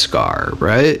metaphorically a scar,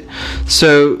 right?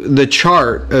 So the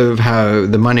chart of how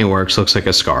the money works looks like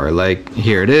a scar. Like,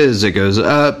 here it is, it goes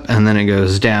up and then it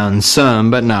goes down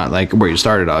some, but not like where you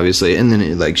started, obviously, and then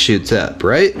it like shoots up,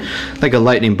 right? Like a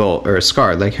lightning bolt or a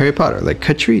scar, like Harry Potter, like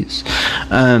cut trees.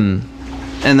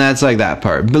 And that's like that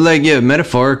part. But like, yeah,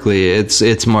 metaphorically,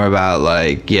 it's more about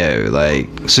like, yeah, like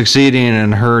succeeding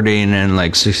and hurting and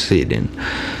like succeeding.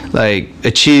 like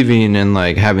achieving and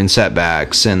like having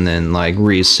setbacks and then like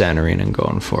recentering and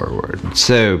going forward.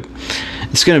 So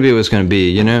it's going to be what's going to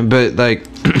be, you know, but like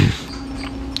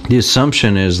the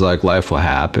assumption is like life will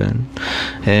happen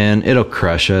and it'll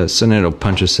crush us and it'll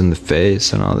punch us in the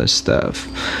face and all this stuff.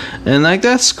 And like,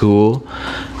 that's cool.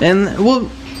 And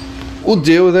we'll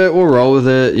deal with it. We'll roll with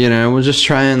it. You know, we'll just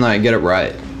try and like get it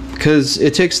right. Because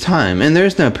it takes time, and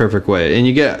there's no perfect way. And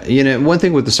you get, you know, one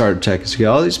thing with the startup tech is you get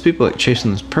all these people like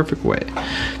chasing this perfect way,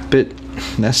 but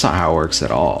that's not how it works at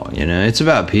all. You know, it's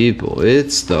about people.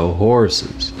 It's the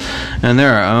horses, and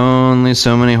there are only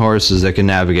so many horses that can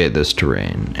navigate this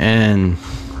terrain. And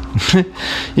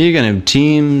you can have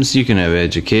teams, you can have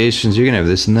educations, you can have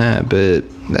this and that, but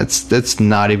that's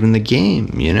not even the game,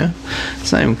 you know?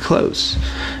 It's not even close.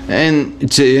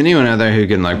 And to anyone out there who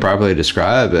can like properly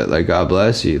describe it, like, God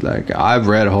bless you. Like, I've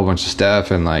read a whole bunch of stuff,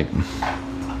 and like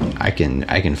I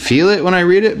can feel it when I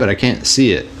read it, but I can't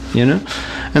see it, you know?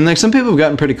 And like, some people have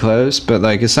gotten pretty close, but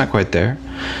like, it's not quite there.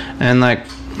 And like,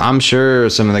 I'm sure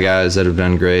some of the guys that have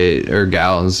done great, or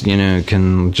gals, you know,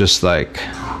 can just like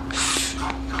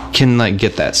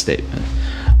get that statement.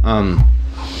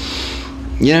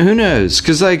 You know, who knows?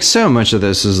 Because like, so much of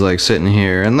this is like sitting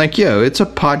here and like, yo, it's a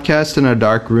podcast in a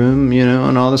dark room, you know,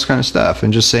 and all this kind of stuff,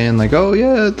 and just saying like, oh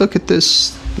yeah, look at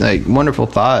this like wonderful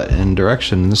thought and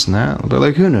direction and this and that. But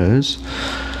like, who knows?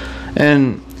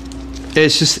 And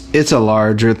it's a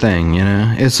larger thing, you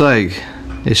know. It's like,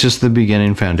 it's just the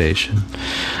beginning foundation,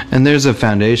 and there's a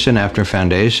foundation after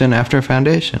foundation after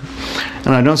foundation.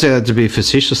 And I don't say that to be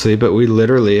facetiously, but we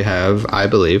literally have, I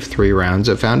believe, 3 rounds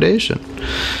of foundation,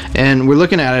 and we're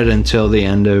looking at it until the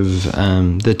end of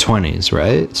the 20s,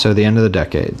 right? So the end of the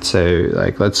decade. So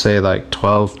like, let's say like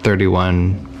 12,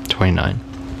 31, 29.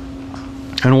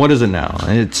 And what is it now?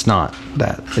 It's not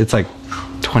that. It's like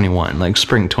 21, like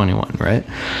spring 21, right?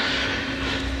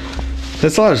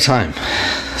 That's a lot of time.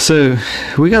 So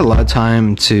we got a lot of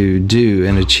time to do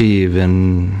and achieve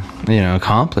and, you know,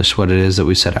 accomplish what it is that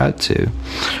we set out to.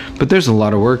 But there's a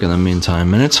lot of work in the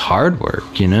meantime, and it's hard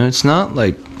work, you know. It's not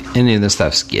like any of this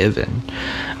stuff's given.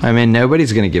 I mean,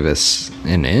 nobody's going to give us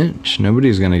an inch.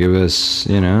 Nobody's going to give us,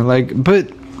 you know, like, but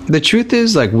the truth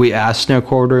is, like, we ask no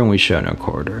quarter and we show no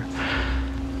quarter.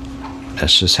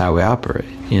 That's just how we operate,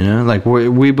 you know. Like,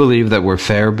 we believe that we're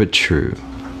fair but true.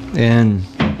 And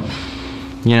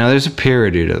you know, there's a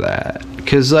purity to that.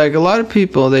 Because, like, a lot of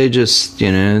people, they just,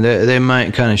 you know, they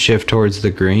might kind of shift towards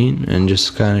the green and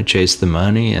just kind of chase the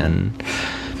money and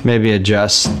maybe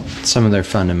adjust some of their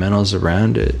fundamentals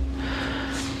around it.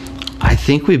 I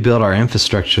think we built our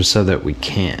infrastructure so that we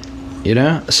can't, you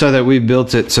know? So that we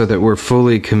built it so that we're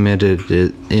fully committed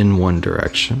in one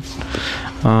direction.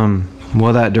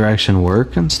 Will that direction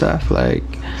work and stuff? Like,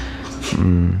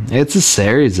 it's a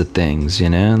series of things, you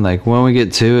know, like when we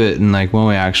get to it and like when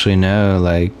we actually know,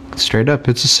 like, straight up,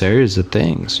 it's a series of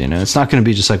things, you know. It's not going to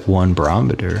be just like one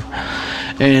barometer.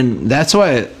 And that's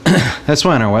why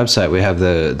on our website we have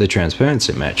the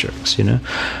transparency metrics, you know.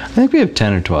 I think we have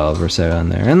 10 or 12 or so on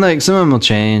there, and like some of them will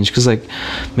change because, like,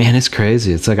 man, it's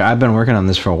crazy. It's like, I've been working on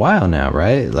this for a while now,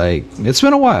 right? Like, it's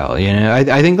been a while, you know.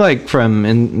 I think like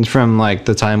from like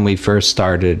the time we first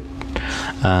started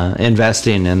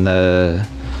investing in the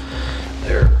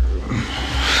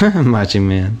matching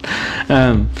man,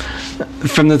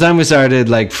 from the time we started,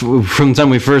 like from the time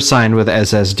we first signed with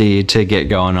SSD to get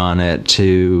going on it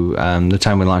to the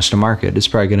time we launched the market, it's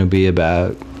probably going to be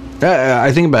about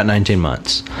I think about 19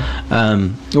 months.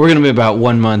 We're going to be about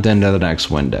 1 month into the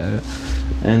next window,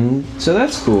 and so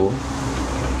that's cool.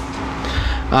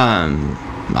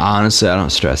 Honestly, I don't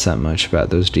stress that much about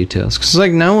those details because,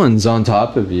 like, no one's on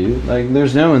top of you. Like,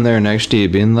 there's no one there next to you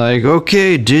being like,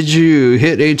 okay, did you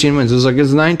hit 18 months? It's like,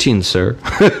 it's 19, sir.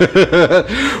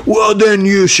 Well, then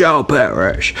you shall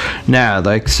perish. Nah,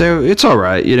 like, so it's all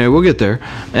right. You know, we'll get there.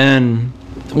 And,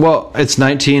 well, it's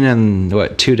 19 and,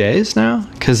 what, 2 days now?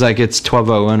 Because, like, it's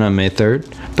 12:01 on May 3rd.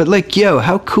 But, like, yo,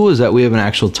 how cool is that we have an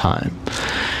actual time?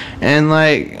 And,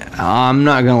 like, I'm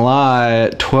not gonna lie,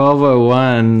 at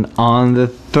 12:01 on the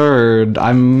 3rd,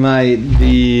 I might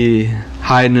be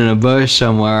hiding in a bush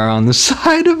somewhere on the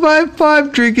side of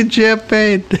I-5 drinking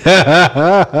champagne.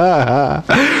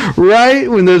 Right?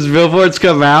 When those billboards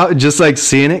come out, just like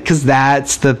seeing it, because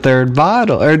that's the 3rd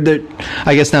bottle. Or,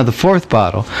 I guess now the 4th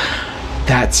bottle.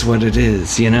 That's what it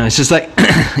is, you know? It's just like,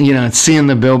 you know, it's seeing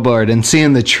the billboard and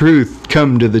seeing the truth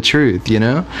come to the truth, you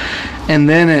know? And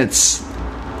then it's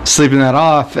sleeping that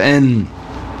off and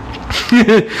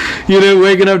you know,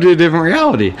 waking up to a different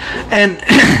reality. And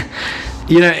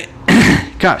you know,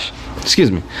 gosh,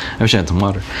 excuse me, I wish I had some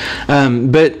water.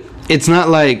 But it's not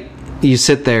like you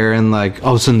sit there and like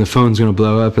all of a sudden the phone's gonna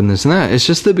blow up and this and that. It's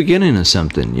just the beginning of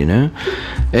something, you know.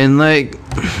 And like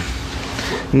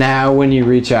now when you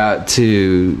reach out to,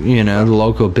 you know, the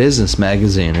local business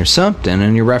magazine or something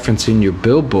and you're referencing your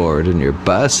billboard and your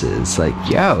buses, like,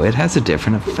 yo, it has a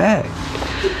different effect.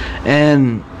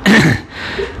 And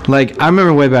like I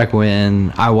remember way back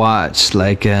when I watched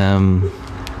like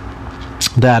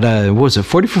that what was it,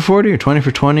 40 for 40 or 20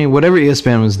 for 20, whatever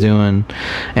ESPN was doing,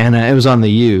 and it was on the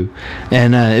U,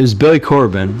 and it was Billy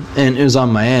Corbin, and it was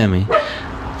on Miami.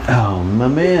 Oh, my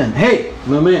man. Hey,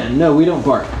 my man, no, we don't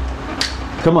bark.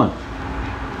 Come on.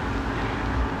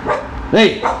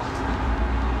 Hey,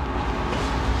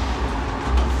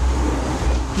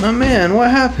 my man, what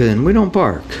happened? We don't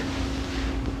bark.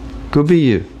 Go be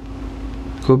you.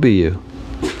 Go be you.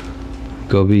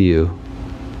 Go be you.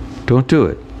 Don't do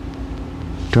it.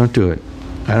 Don't do it.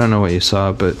 I don't know what you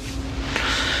saw, but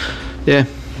yeah,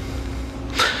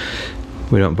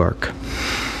 we don't bark.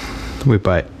 We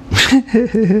bite.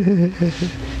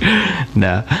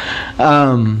 No.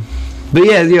 But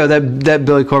yeah, you know, that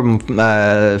Billy Corbin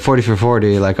 40 for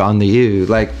 40, like on the U,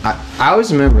 like I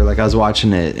always remember, like I was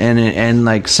watching it, and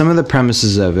like some of the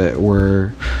premises of it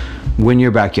were win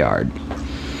your backyard,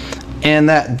 and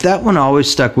that one always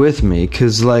stuck with me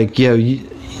because like, you know,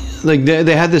 like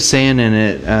they had this saying in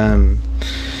it,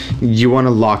 you want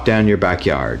to lock down your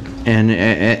backyard, and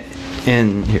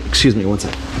here, excuse me one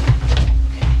second.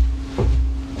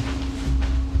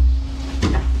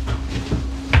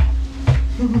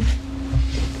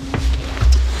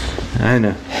 I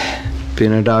know,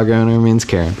 being a dog owner means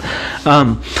caring.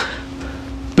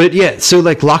 But yeah, so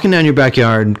like locking down your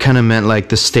backyard kind of meant like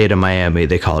the state of Miami,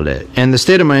 they called it. And the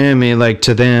state of Miami, like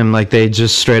to them, like they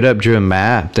just straight up drew a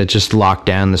map that just locked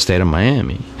down the state of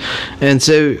Miami. And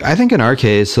so I think in our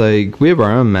case, like we have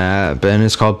our own map and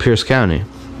it's called Pierce County.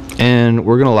 And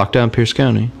we're going to lock down Pierce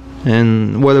County.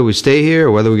 And whether we stay here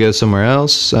or whether we go somewhere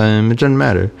else, it doesn't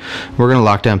matter. We're going to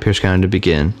lock down Pierce County to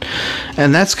begin.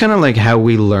 And that's kind of like how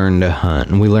we learn to hunt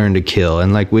and we learn to kill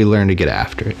and like we learn to get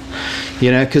after it.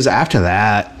 You know, because after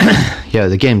that, yeah,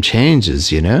 the game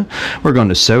changes, you know. We're going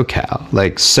to SoCal.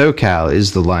 Like SoCal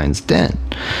is the Lion's Den.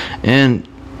 And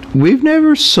we've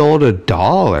never sold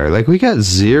 $1. Like we got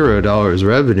 $0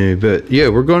 revenue, but yeah,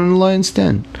 we're going to the Lion's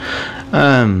Den.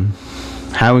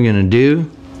 How are we going to do?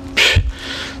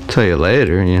 Tell you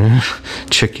later, you know.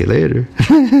 Check you later.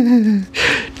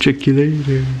 Check you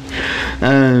later.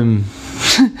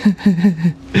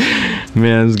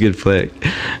 Man, it's a good flick.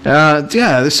 Yeah,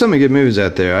 there's so many good movies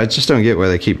out there. I just don't get why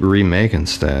they keep remaking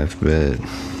stuff, but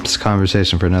it's a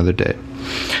conversation for another day.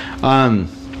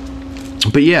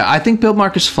 But yeah, I think Build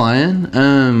Market's flying.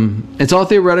 It's all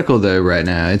theoretical though right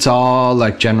now. It's all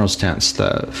like General's Tent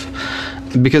stuff.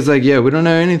 Because like, yeah, we don't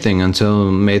know anything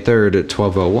until May 3rd at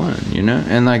 12:01, you know?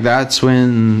 And like that's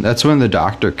when the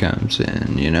doctor comes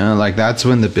in, you know? Like that's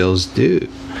when the bills due.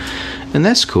 And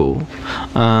that's cool.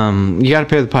 You got to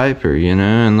pay the piper, you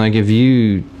know? And like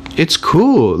it's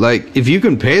cool. Like if you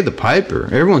can pay the piper,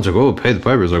 everyone's like, "Oh, pay the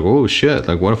piper." It's like, "Oh shit.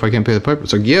 Like what if I can't pay the piper?"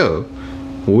 It's like, "Yo,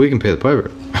 well, we can pay the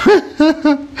piper."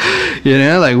 You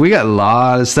know, like we got a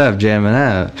lot of stuff jamming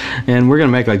out and we're going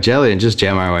to make like jelly and just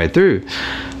jam our way through.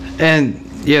 And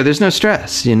yeah, there's no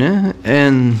stress, you know,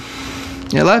 and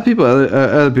yeah, a lot of people,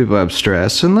 other people have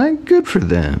stress, and like, good for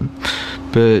them,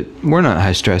 but we're not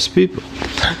high stress people.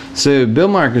 So Build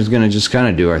Market is going to just kind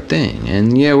of do our thing,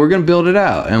 and yeah, we're going to build it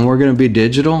out, and we're going to be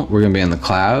digital, we're going to be in the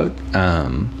cloud.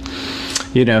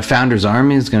 You know, Founders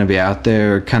Army is going to be out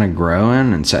there kind of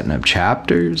growing and setting up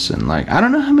chapters, and like, I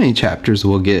don't know how many chapters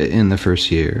we'll get in the first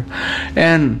year,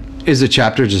 and is a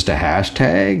chapter just a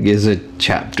hashtag? Is a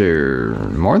chapter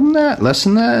more than that? Less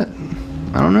than that?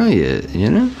 I don't know yet, you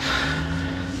know?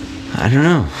 I don't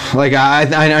know. Like, I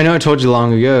know I told you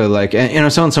long ago, like, and I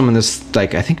was telling someone this,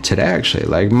 like, I think today, actually.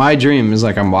 Like, my dream is,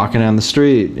 like, I'm walking down the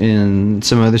street in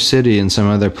some other city, in some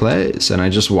other place, and I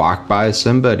just walk by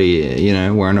somebody, you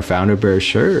know, wearing a Founder Bear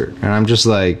shirt, and I'm just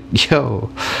like,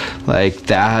 yo, like,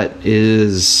 that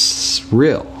is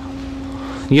real.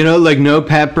 You know, like no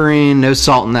peppering, no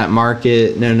salt in that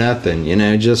market, no nothing, you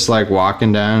know, just like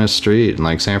walking down a street in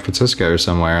like San Francisco or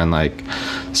somewhere and like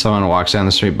someone walks down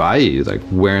the street by you, like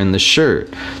wearing the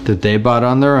shirt that they bought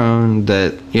on their own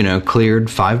that, you know, cleared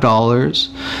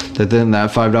 $5, that then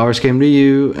that $5 came to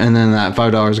you and then that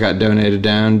 $5 got donated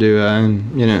down to,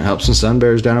 you know, help some sun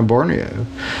bears down in Borneo.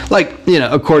 Like, you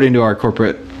know, according to our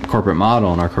corporate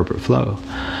model and our corporate flow.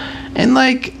 And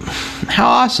like, how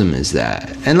awesome is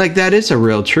that? And like, that is a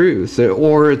real truth,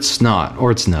 or it's not,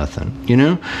 or it's nothing, you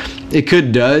know? It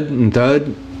could dud and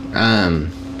thud.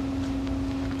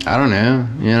 I don't know,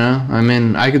 I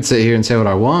mean, I could sit here and say what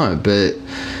I want, but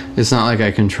it's not like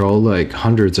I control like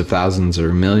hundreds of thousands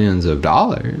or millions of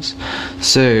dollars.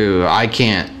 So I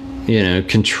can't,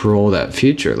 control that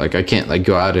future. Like I can't like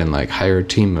go out and like hire a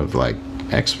team of like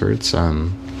experts. I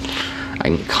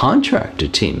can contract a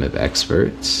team of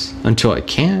experts until I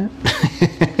can't.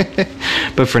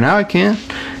 But for now I can.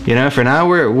 For now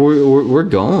we're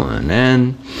going.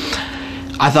 And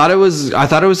I thought it was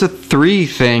a 3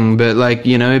 thing, but like,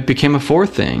 it became a 4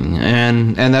 thing,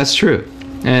 and that's true.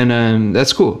 And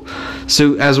that's cool.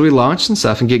 So as we launch and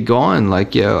stuff and get going,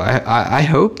 like, I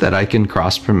hope that I can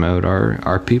cross promote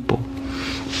our people,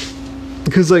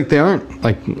 because like they aren't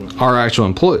like our actual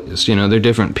employees, they're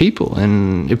different people,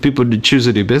 and if people choose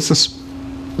to do business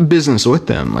with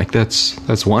them, like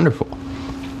that's wonderful.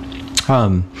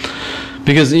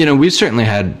 Because we've certainly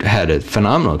had a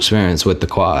phenomenal experience with the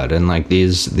quad and like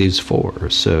these 4.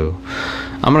 So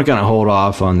I'm gonna kind of hold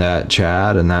off on that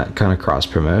chat and that kind of cross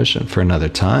promotion for another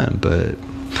time. But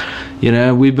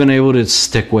we've been able to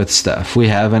stick with stuff. We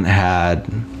haven't had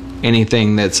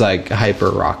anything that's like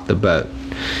hyper rock the boat.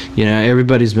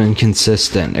 Everybody's been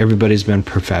consistent. Everybody's been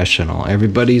professional.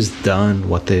 Everybody's done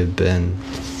what they've been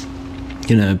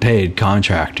paid,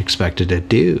 contract, expected to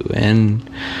do, and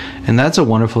that's a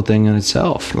wonderful thing in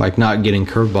itself. Like not getting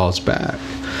curveballs back.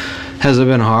 Has it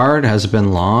been hard? Has it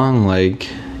been long? Like,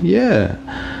 yeah.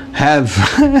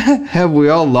 Have we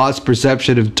all lost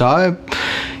perception of time?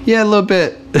 Yeah, a little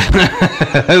bit.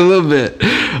 A little bit.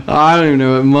 I don't even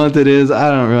know what month it is.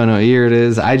 I don't really know what year it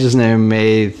is. I just know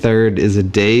May 3rd is a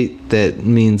date that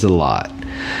means a lot.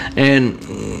 And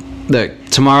look,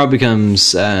 tomorrow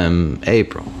becomes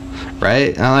April.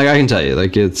 Right? I can tell you,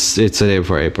 like it's the day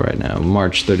before April right now,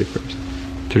 March 31st.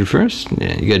 31st?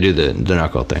 Yeah, you gotta do the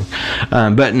knuckle thing.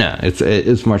 But no,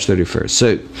 it's March 31st.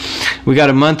 So we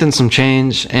got a month and some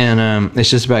change, and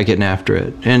it's just about getting after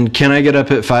it. And can I get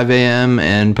up at 5 a.m.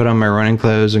 and put on my running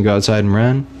clothes and go outside and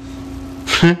run?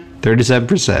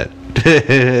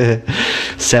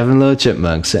 37%. 7 little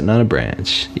chipmunks sitting on a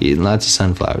branch, eating lots of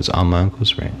sunflowers on my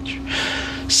uncle's ranch.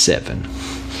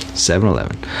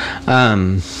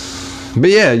 7-Eleven. But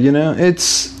yeah,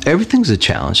 everything's a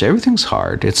challenge. Everything's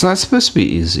hard. It's not supposed to be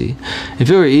easy. If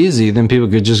it were easy, then people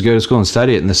could just go to school and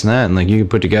study it and this and that, and like you could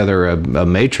put together a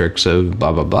matrix of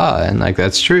blah blah blah, and like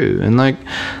that's true. And like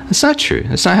that's not true.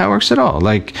 That's not how it works at all.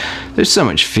 Like there's so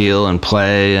much feel and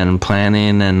play and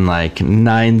planning and like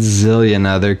 9 zillion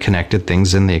other connected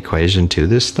things in the equation to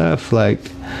this stuff. Like,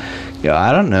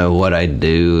 I don't know what I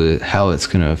do, how it's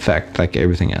going to affect like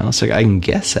everything else. Like I can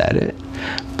guess at it,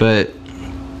 but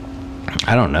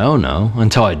I don't know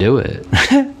until I do it.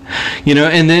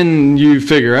 And then you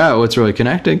figure out what's really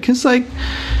connected, because like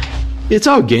it's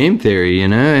all game theory,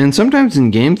 and sometimes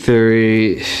in game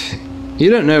theory you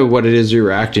don't know what it is you're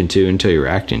reacting to until you're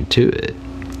reacting to it.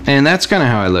 And that's kind of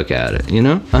how I look at it,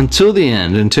 until the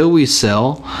end, until we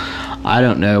sell, I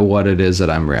don't know what it is that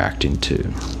I'm reacting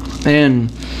to. And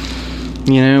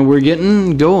we're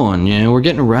getting going, we're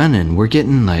getting running, we're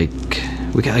getting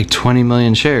we got like 20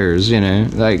 million shares,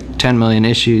 like 10 million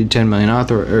issued, 10 million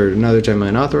another 10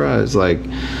 million authorized. Like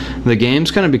the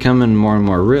game's kind of becoming more and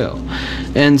more real.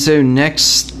 And so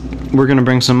next we're going to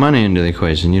bring some money into the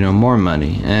equation, more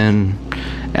money. And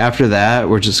after that,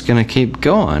 we're just going to keep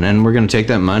going, and we're going to take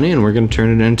that money and we're going to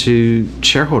turn it into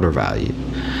shareholder value.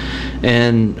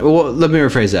 And let me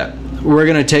rephrase that. We're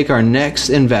going to take our next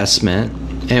investment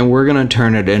and we're going to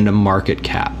turn it into market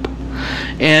cap.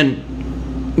 And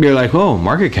you're like, oh,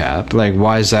 market cap? Like,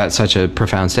 why is that such a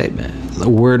profound statement?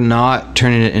 We're not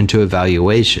turning it into a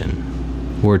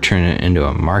valuation. We're turning it into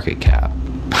a market cap.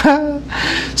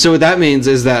 So what that means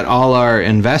is that all our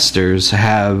investors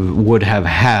would have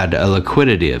had a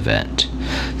liquidity event.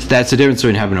 So that's the difference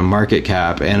between having a market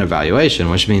cap and a valuation,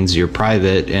 which means you're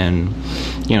private and,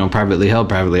 privately held,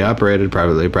 privately operated,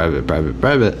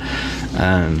 private,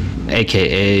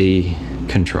 aka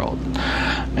controlled.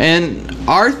 And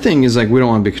our thing is like, we don't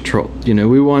want to be controlled.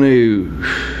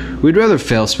 We'd rather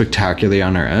fail spectacularly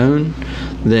on our own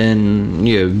than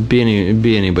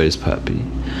be anybody's puppy.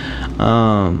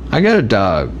 I got a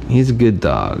dog. He's a good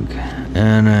dog,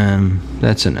 and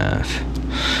that's enough.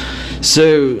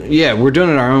 So yeah, we're doing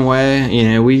it our own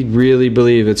way. We really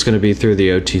believe it's going to be through the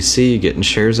OTC, getting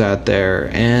shares out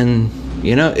there, and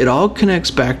it all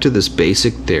connects back to this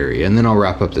basic theory. And then I'll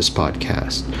wrap up this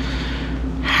podcast.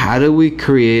 How do we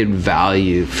create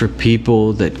value for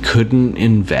people that couldn't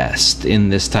invest in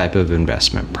this type of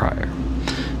investment prior?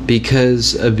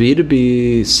 Because a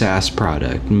B2B SaaS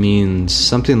product means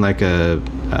something like a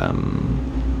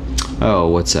Oh,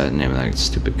 what's that name of that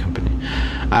stupid company?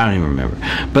 I don't even remember.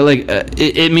 But like,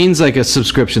 it means like a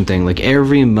subscription thing. Like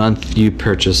every month you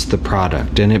purchase the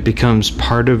product, and it becomes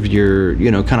part of your,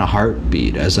 you know, kind of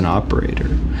heartbeat as an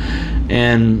operator.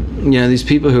 And you know, these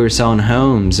people who are selling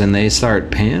homes, and they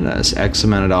start paying us X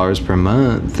amount of dollars per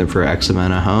month, and for X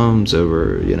amount of homes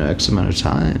over, you know, X amount of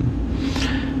time.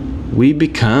 We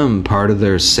become part of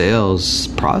their sales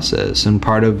process and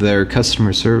part of their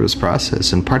customer service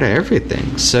process and part of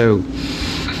everything. So,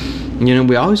 you know,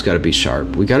 we always got to be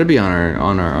sharp. We got to be on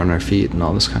our feet and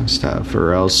all this kind of stuff,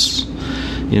 or else,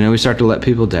 you know, we start to let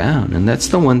people down. And that's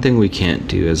the one thing we can't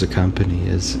do as a company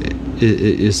is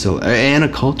to, and a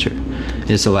culture,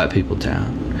 is to let people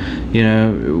down. You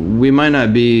know, we might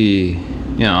not be,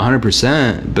 you know,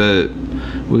 100%, but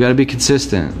we got to be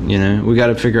consistent. You know, we got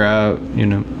to figure out, you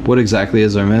know, what exactly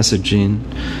is our messaging,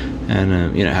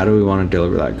 and you know, how do we want to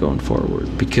deliver that going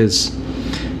forward? Because,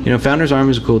 you know, Founders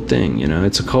Army is a cool thing. You know,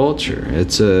 it's a culture,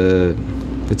 it's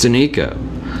an eco,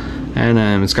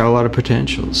 and it's got a lot of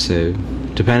potential. So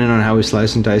depending on how we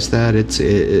slice and dice that,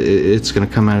 it's going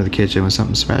to come out of the kitchen with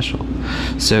something special.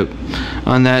 So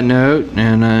on that note,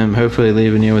 and I'm hopefully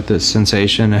leaving you with the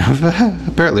sensation of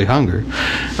apparently hunger,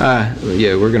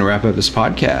 yeah, we're going to wrap up this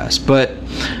podcast. But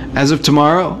as of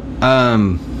tomorrow,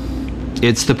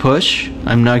 it's the push.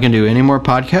 I'm not going to do any more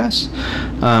podcasts.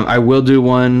 I will do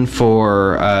one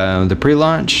for the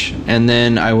pre-launch, and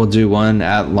then I will do one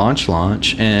at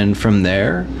launch, and from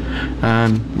there,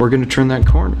 we're going to turn that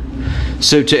corner.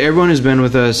 So to everyone who's been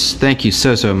with us, thank you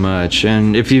so much.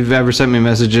 And if you've ever sent me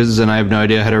messages and I have no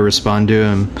idea how to respond to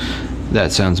them,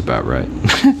 that sounds about right.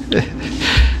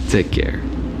 Take care.